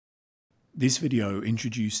This video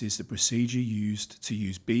introduces the procedure used to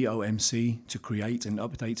use BoMC to create and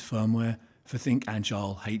update firmware for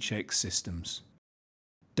ThinkAgile HX systems.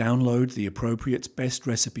 Download the appropriate best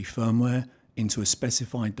recipe firmware into a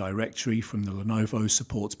specified directory from the Lenovo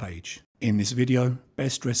support page. In this video,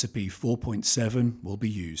 best recipe 4.7 will be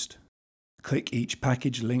used. Click each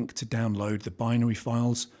package link to download the binary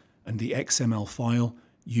files and the XML file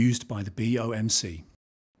used by the BoMC.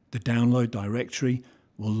 The download directory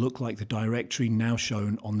will look like the directory now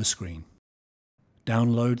shown on the screen.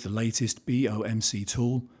 Download the latest BoMC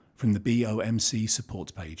tool from the BoMC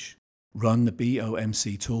support page. Run the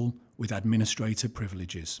BoMC tool with administrator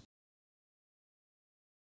privileges.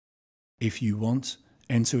 If you want,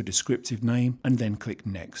 enter a descriptive name and then click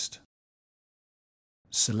Next.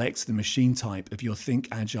 Select the machine type of your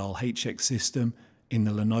ThinkAgile HX system in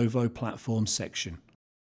the Lenovo platform section.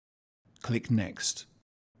 Click Next.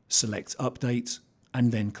 Select Update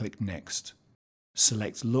and then click Next.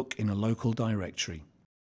 Select Look in a local directory.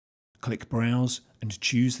 Click Browse and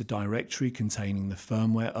choose the directory containing the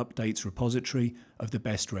firmware updates repository of the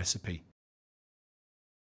best recipe.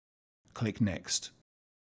 Click Next.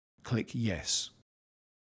 Click Yes.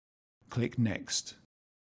 Click Next.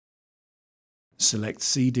 Select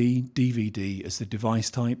CD, DVD as the device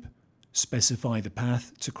type, specify the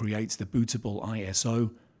path to create the bootable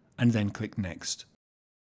ISO, and then click Next.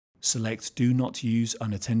 Select Do Not Use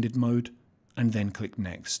Unattended mode, and then click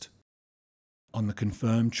Next. On the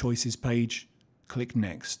Confirm Choices page, click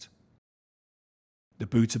Next. The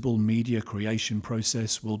bootable media creation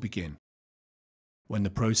process will begin. When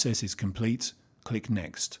the process is complete, click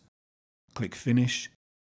Next. Click Finish,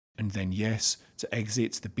 and then Yes to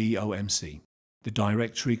exit the BoMC. The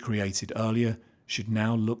directory created earlier should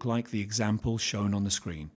now look like the example shown on the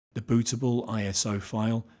screen. The bootable ISO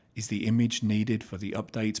file is the image needed for the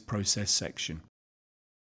update process section.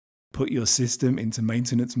 Put your system into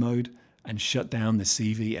maintenance mode and shut down the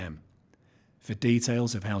CVM. For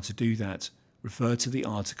details of how to do that, refer to the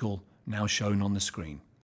article now shown on the screen.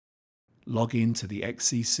 Log in to the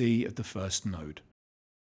XCC of the first node.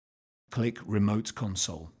 Click Remote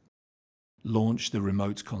Console. Launch the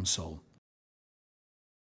Remote Console.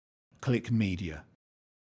 Click Media.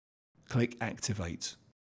 Click Activate.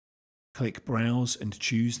 Click Browse and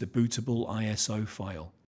choose the bootable ISO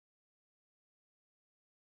file.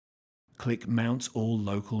 Click Mount all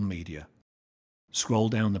local media. Scroll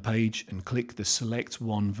down the page and click the Select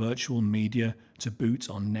One Virtual Media to boot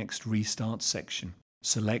on Next Restart section.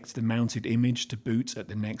 Select the mounted image to boot at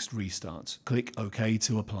the next restart. Click OK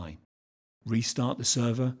to apply. Restart the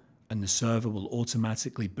server and the server will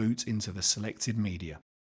automatically boot into the selected media.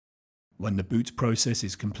 When the boot process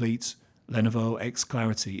is complete, Lenovo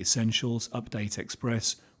XClarity Essentials Update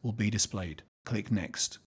Express will be displayed. Click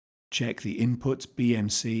Next. Check the Input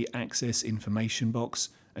BMC Access Information box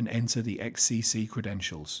and enter the XCC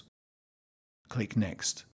credentials. Click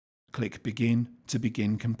Next. Click Begin to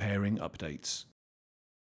begin comparing updates.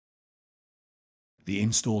 The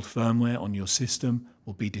installed firmware on your system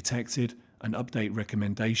will be detected and update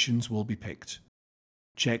recommendations will be picked.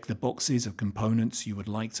 Check the boxes of components you would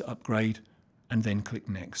like to upgrade and then click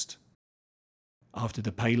Next. After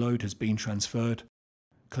the payload has been transferred,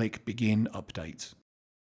 click Begin Update.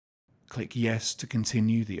 Click Yes to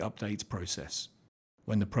continue the update process.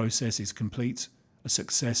 When the process is complete, a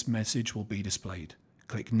success message will be displayed.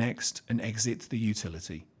 Click Next and exit the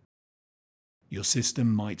utility. Your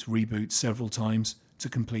system might reboot several times to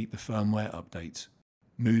complete the firmware update.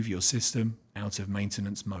 Move your system out of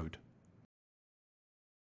maintenance mode.